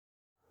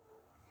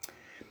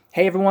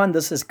Hey everyone,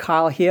 this is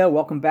Kyle here.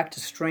 Welcome back to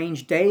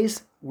Strange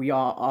Days. We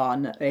are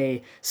on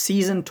a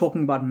season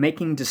talking about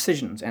making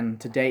decisions, and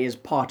today is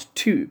part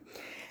two.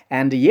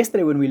 And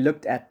yesterday, when we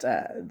looked at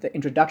the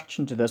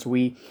introduction to this,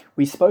 we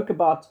spoke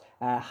about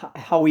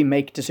how we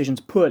make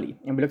decisions poorly,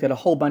 and we looked at a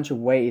whole bunch of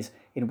ways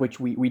in which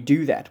we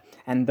do that.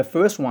 And the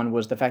first one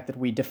was the fact that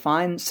we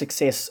define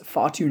success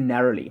far too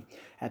narrowly.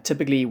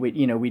 Typically,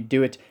 we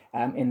do it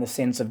in the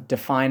sense of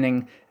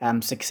defining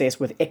success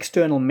with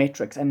external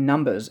metrics and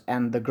numbers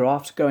and the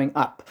graphs going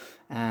up.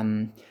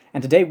 And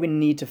today we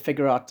need to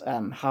figure out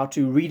how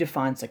to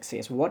redefine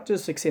success. What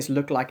does success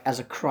look like as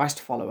a Christ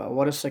follower?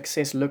 What does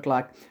success look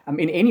like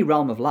in any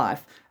realm of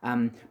life,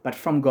 but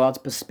from God's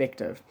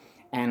perspective?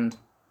 And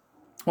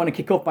I want to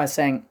kick off by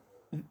saying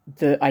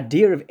the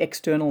idea of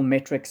external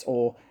metrics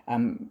or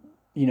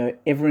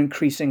ever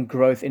increasing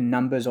growth in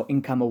numbers or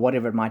income or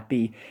whatever it might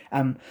be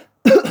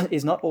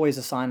is not always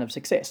a sign of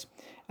success.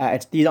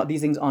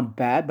 These things aren't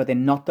bad, but they're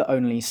not the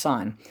only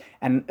sign.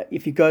 And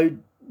if you go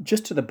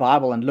just to the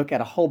Bible and look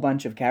at a whole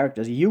bunch of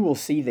characters, you will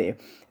see there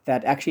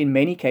that actually in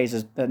many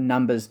cases the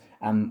numbers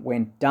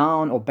went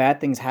down or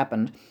bad things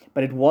happened,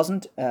 but it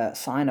wasn't a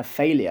sign of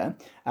failure.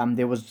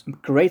 There was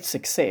great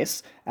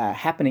success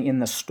happening in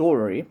the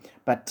story,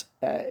 but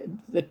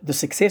the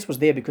success was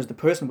there because the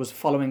person was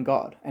following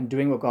God and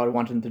doing what God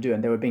wanted them to do,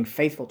 and they were being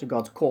faithful to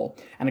God's call.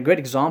 And a great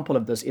example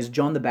of this is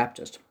John the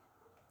Baptist.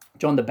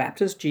 John the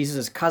Baptist,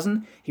 Jesus'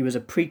 cousin, he was a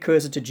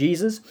precursor to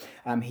Jesus.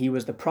 He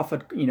was the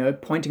prophet,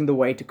 pointing the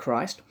way to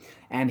Christ.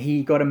 And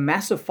he got a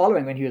massive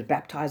following when he was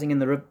baptizing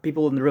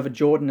people in the River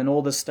Jordan and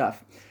all this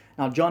stuff.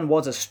 Now, John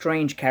was a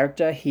strange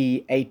character.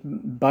 He ate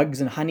bugs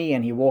and honey,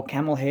 and he wore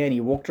camel hair, and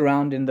he walked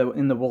around in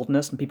the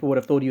wilderness, and people would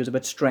have thought he was a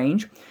bit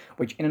strange,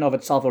 which in and of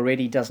itself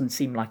already doesn't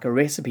seem like a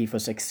recipe for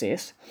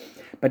success.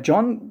 But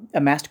John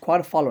amassed quite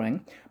a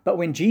following. But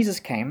when Jesus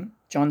came,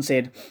 John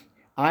said,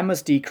 "I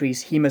must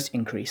decrease, he must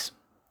increase."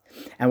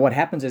 And what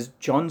happens is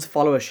John's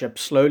followership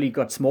slowly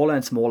got smaller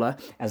and smaller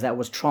as that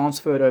was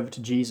transferred over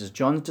to Jesus.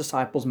 John's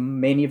disciples,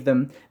 many of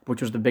them,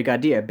 which was the big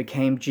idea,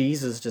 became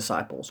Jesus'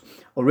 disciples.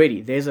 Already,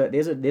 there's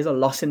a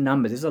loss in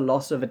numbers, there's a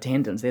loss of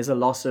attendance, there's a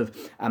loss of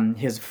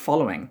his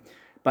following.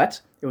 But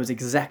it was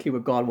exactly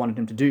what God wanted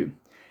him to do.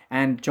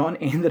 And John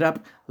ended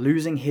up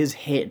losing his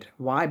head.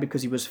 Why?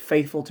 Because he was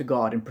faithful to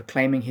God in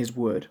proclaiming his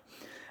word.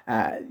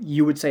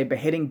 You would say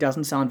beheading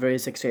doesn't sound very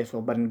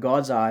successful, but in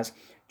God's eyes,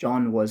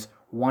 John was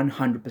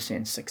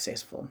 100%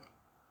 successful.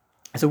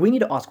 So we need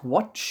to ask,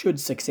 what should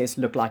success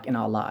look like in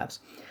our lives?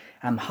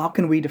 How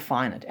can we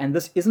define it? And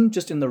this isn't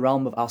just in the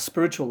realm of our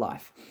spiritual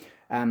life.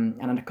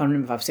 And I can't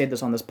remember if I've said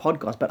this on this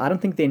podcast, but I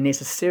don't think there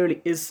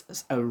necessarily is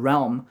a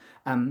realm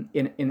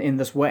in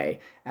this way.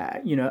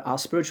 Our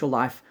spiritual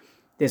life,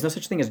 there's no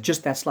such thing as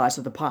just that slice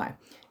of the pie.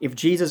 If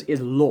Jesus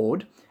is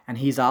Lord, and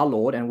he's our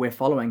Lord, and we're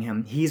following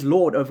him, he's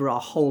Lord over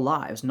our whole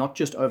lives, not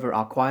just over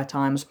our quiet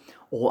times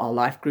or our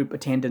life group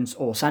attendance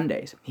or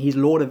Sundays. He's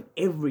Lord of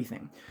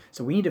everything.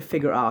 So we need to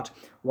figure out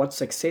what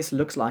success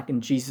looks like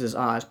in Jesus'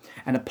 eyes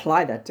and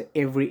apply that to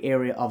every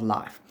area of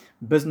life.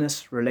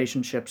 Business,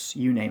 relationships,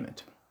 you name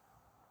it.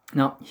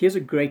 Now, here's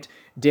a great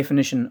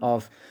definition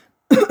of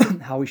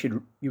how we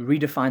should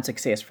redefine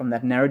success from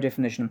that narrow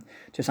definition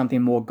to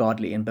something more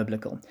godly and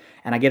biblical.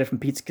 And I get it from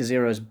Pete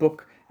Scazzero's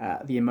book,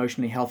 The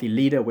Emotionally Healthy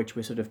Leader, which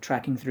we're sort of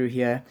tracking through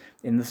here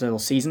in this little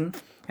season.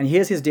 And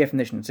here's his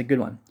definition. It's a good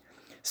one.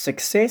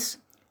 Success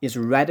is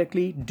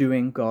radically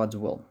doing God's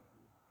will.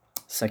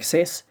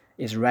 Success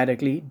is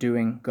radically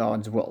doing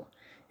God's will.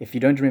 If you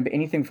don't remember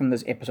anything from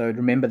this episode,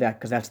 remember that,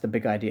 because that's the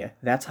big idea.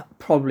 That's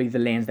probably the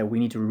lens that we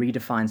need to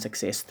redefine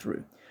success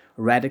through.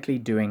 Radically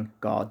doing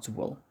God's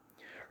will.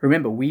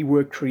 Remember, we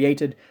were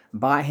created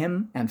by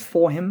him and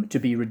for him, to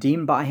be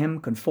redeemed by him,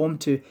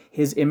 conformed to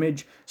his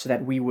image, so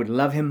that we would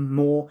love him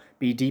more,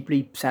 be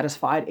deeply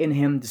satisfied in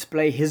him,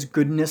 display his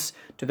goodness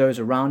to those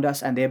around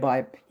us, and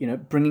thereby,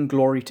 bringing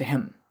glory to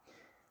him.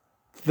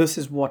 This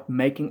is what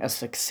making a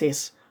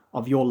success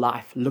of your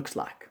life looks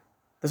like.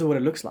 This is what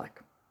it looks like.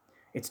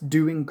 It's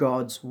doing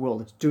God's will.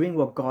 It's doing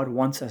what God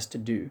wants us to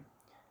do,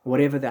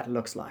 whatever that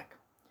looks like.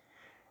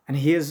 And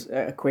here's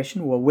a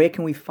question. Well, where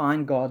can we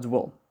find God's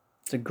will?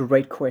 It's a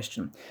great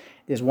question.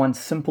 There's one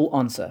simple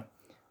answer: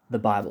 the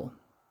Bible.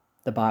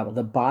 The Bible.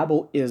 The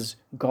Bible is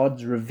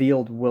God's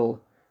revealed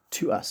will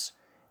to us.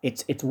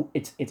 It's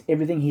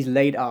everything he's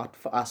laid out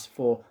for us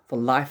for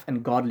life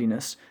and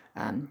godliness,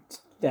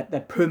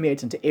 that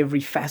permeates into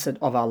every facet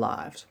of our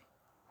lives.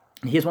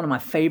 And here's one of my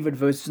favorite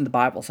verses in the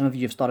Bible. Some of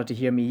you have started to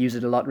hear me use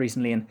it a lot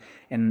recently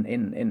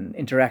in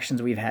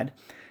interactions we've had.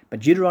 But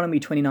Deuteronomy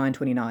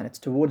 29:29, it's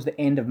towards the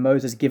end of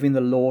Moses giving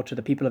the law to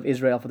the people of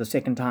Israel for the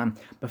second time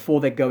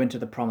before they go into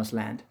the promised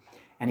land.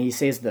 And he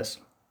says this: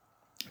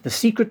 "The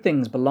secret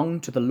things belong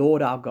to the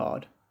Lord our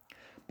God,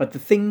 but the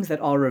things that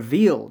are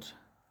revealed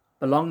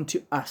belong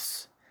to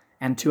us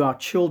and to our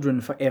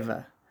children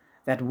forever,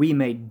 that we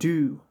may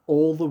do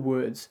all the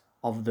words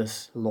of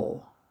this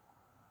law."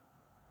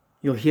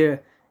 You'll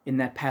hear in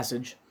that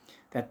passage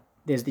that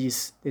there's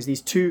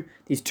these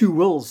two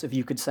wills, if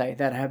you could say,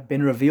 that have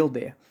been revealed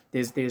there.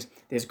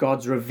 There's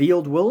God's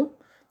revealed will,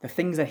 the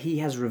things that he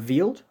has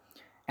revealed,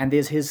 and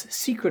there's his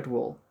secret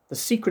will, the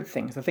secret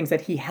things, the things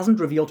that he hasn't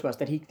revealed to us,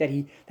 that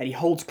he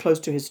holds close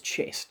to his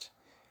chest.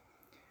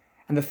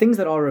 And the things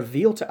that are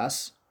revealed to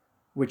us,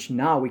 which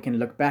now we can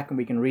look back and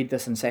we can read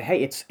this and say,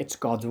 hey, it's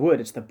God's word,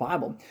 it's the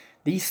Bible.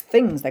 These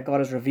things that God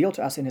has revealed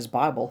to us in his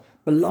Bible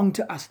belong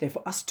to us. They're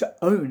for us to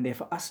own. They're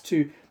for us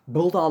to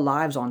build our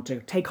lives on, to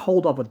take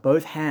hold of with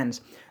both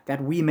hands,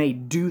 that we may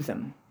do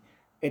them.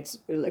 It's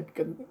like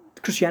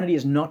Christianity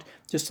is not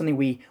just something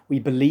we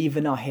believe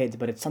in our heads,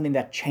 but it's something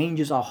that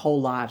changes our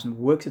whole lives and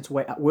works its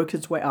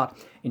way out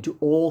into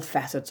all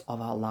facets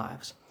of our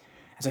lives.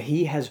 And so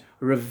he has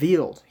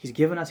revealed, he's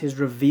given us his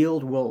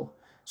revealed will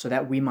so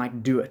that we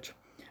might do it.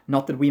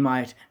 Not that we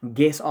might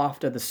guess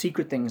after the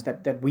secret things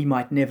that we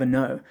might never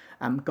know.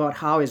 God,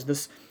 how is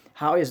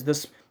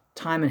this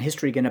time in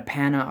history going to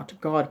pan out?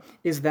 God,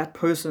 is that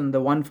person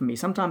the one for me?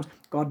 Sometimes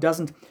God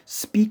doesn't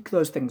speak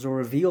those things or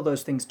reveal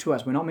those things to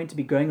us. We're not meant to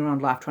be going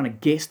around life trying to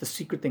guess the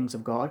secret things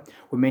of God.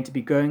 We're meant to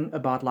be going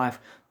about life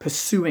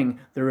pursuing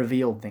the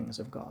revealed things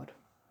of God.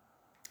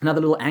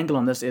 Another little angle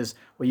on this is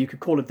where you could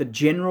call it the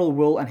general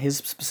will and his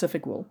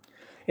specific will.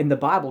 In the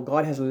Bible,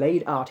 God has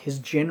laid out his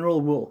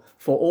general will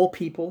for all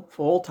people,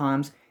 for all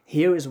times.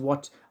 Here is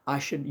what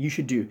you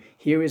should do.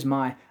 Here is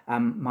my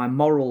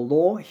moral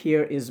law.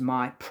 Here is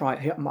my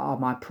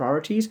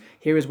priorities.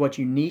 Here is what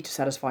you need to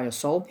satisfy your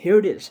soul. Here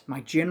it is,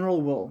 my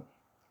general will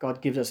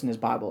God gives us in his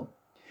Bible.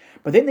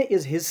 But then there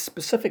is his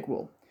specific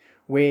will,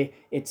 where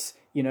it's,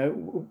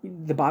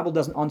 the Bible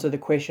doesn't answer the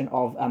question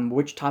of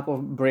which type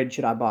of bread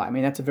should I buy. I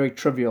mean, that's a very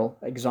trivial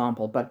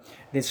example, but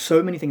there's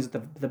so many things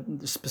that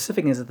the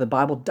specific things that the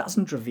Bible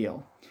doesn't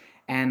reveal.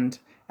 And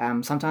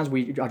sometimes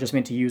we are just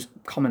meant to use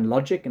common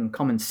logic and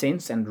common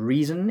sense and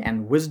reason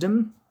and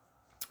wisdom.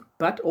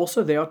 But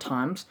also there are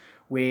times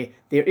where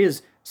there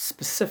is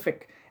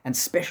specific and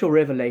special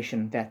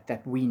revelation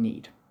that we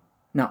need.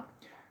 Now,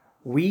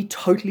 we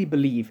totally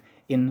believe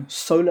in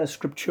sola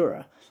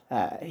scriptura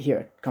here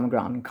at Common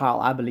Ground. And Kyle,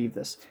 I believe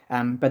this.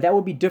 But that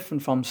would be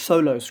different from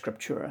solo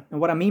scriptura. And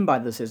what I mean by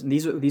this is, and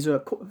these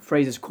are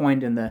phrases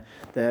coined in the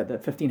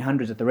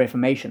 1500s at the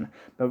Reformation.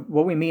 But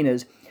what we mean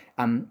is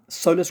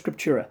sola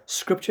scriptura.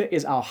 Scripture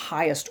is our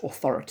highest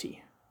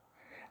authority.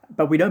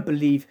 But we don't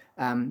believe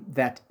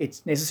that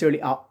it's necessarily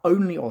our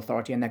only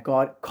authority and that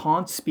God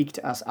can't speak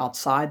to us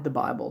outside the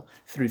Bible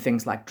through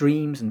things like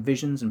dreams and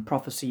visions and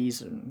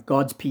prophecies and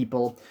God's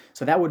people.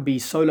 So that would be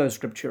sola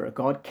scriptura.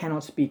 God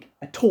cannot speak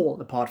at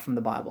all apart from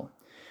the Bible.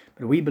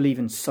 But we believe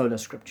in sola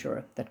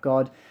scriptura, that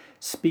God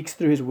speaks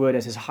through his word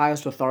as his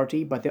highest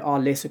authority, but there are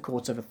lesser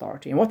courts of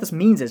authority. And what this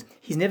means is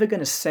he's never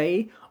going to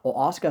say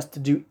or ask us to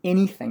do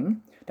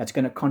anything that's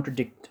going to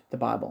contradict the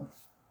Bible.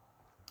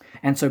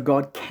 And so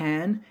God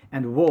can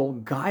and will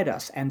guide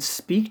us and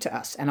speak to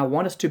us. And I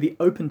want us to be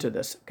open to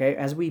this, okay?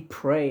 As we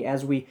pray,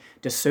 as we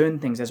discern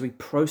things, as we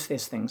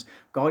process things,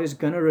 God is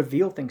going to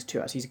reveal things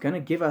to us. He's going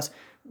to give us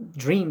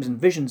dreams and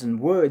visions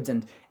and words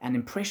and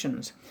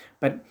impressions.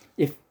 But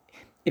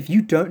if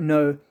you don't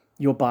know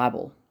your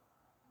Bible,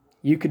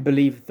 you could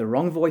believe the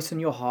wrong voice in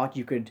your heart.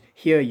 You could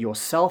hear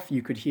yourself.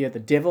 You could hear the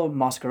devil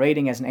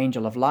masquerading as an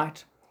angel of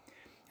light.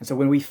 And so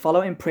when we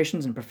follow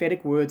impressions and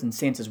prophetic words and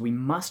senses, we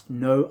must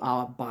know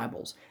our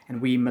Bibles,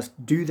 and we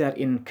must do that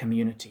in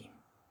community.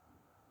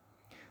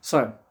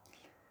 So,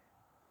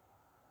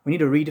 we need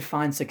to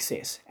redefine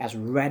success as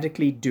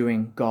radically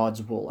doing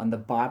God's will, and the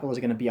Bible is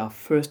going to be our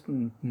first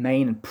and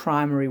main and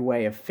primary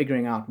way of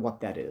figuring out what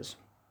that is.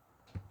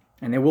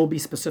 And there will be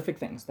specific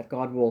things that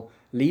God will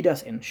lead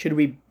us in. Should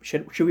we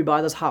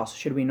buy this house?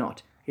 Should we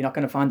not? You're not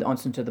going to find the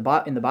answer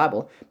in the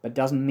Bible, but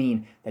doesn't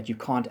mean that you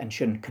can't and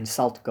shouldn't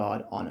consult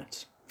God on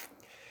it.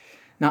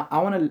 Now, I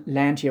want to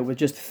land here with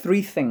just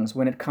 3 things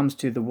when it comes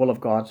to the will of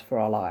God for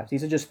our lives.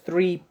 These are just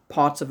 3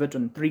 parts of it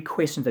and 3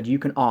 questions that you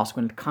can ask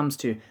when it comes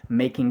to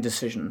making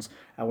decisions,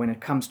 when it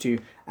comes to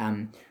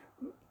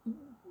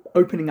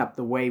opening up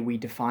the way we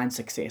define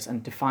success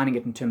and defining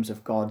it in terms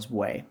of God's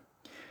way.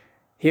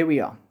 Here we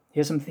are.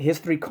 Here's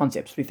 3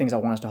 concepts, 3 things I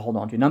want us to hold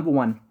on to. Number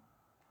 1,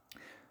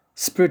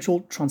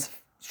 spiritual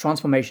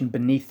transformation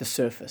beneath the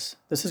surface.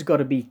 This has got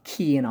to be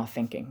key in our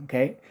thinking,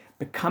 okay?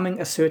 Becoming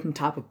a certain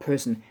type of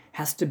person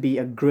has to be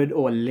a grid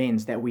or a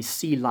lens that we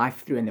see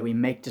life through and that we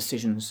make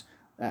decisions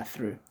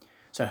through.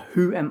 So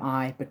who am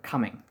I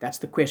becoming? That's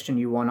the question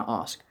you want to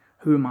ask.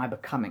 Who am I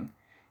becoming?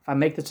 If I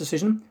make this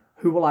decision,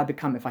 who will I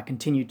become if I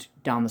continue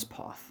down this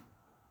path?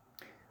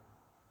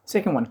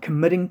 Second one,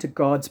 committing to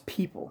God's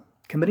people.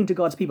 Committing to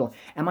God's people.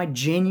 Am I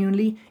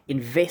genuinely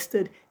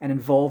invested and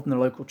involved in the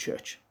local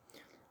church?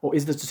 Or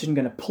is this decision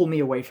going to pull me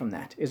away from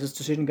that? Is this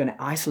decision going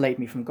to isolate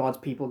me from God's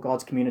people,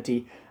 God's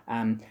community,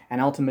 and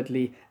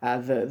ultimately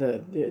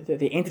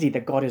the entity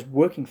that God is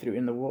working through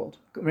in the world?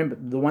 Remember,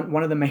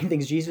 one of the main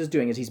things Jesus is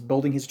doing is he's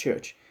building his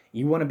church.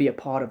 You want to be a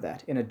part of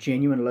that in a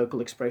genuine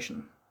local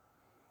expression.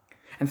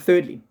 And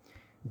thirdly,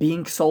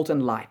 being salt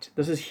and light.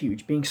 This is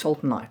huge. Being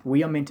salt and light.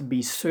 We are meant to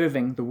be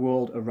serving the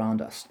world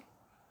around us.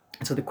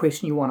 And so the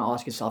question you want to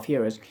ask yourself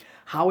here is,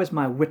 how is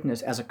my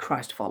witness as a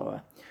Christ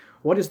follower?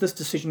 What is this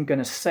decision going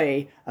to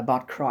say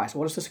about Christ?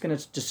 What is this going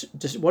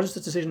to what does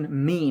this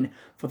decision mean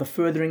for the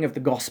furthering of the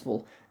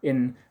gospel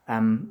in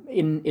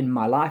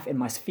my life, in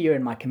my sphere,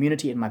 in my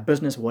community, in my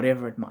business,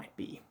 whatever it might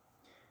be?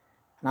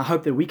 And I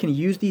hope that we can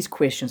use these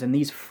questions and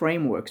these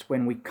frameworks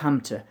when we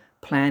come to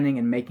planning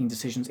and making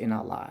decisions in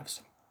our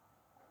lives.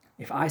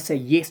 If I say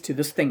yes to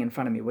this thing in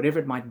front of me, whatever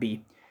it might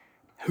be,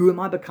 who am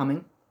I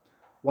becoming?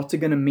 What's it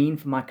going to mean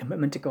for my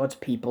commitment to God's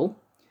people?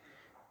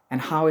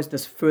 And how is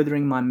this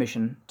furthering my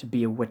mission to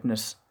be a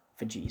witness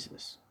for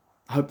Jesus?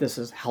 I hope this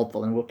is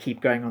helpful, and we'll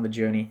keep going on the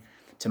journey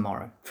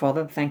tomorrow.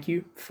 Father, thank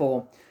you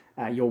for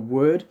your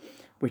word,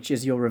 which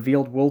is your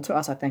revealed will to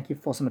us. I thank you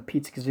for some of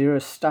Pete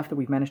Scazzero's stuff that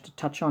we've managed to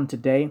touch on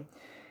today.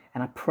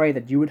 And I pray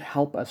that you would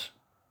help us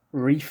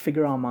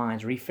refigure our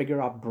minds,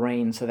 refigure our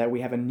brains so that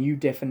we have a new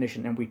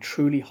definition and we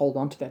truly hold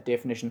on to that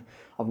definition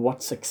of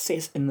what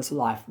success in this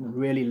life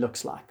really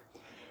looks like.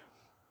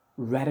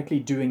 Radically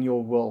doing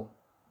your will,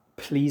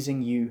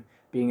 pleasing you,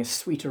 being a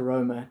sweet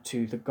aroma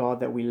to the God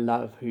that we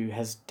love who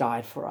has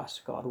died for us,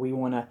 God. We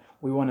want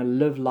to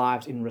live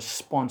lives in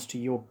response to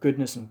your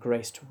goodness and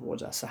grace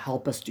towards us. So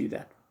help us do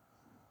that.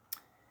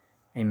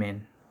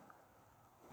 Amen.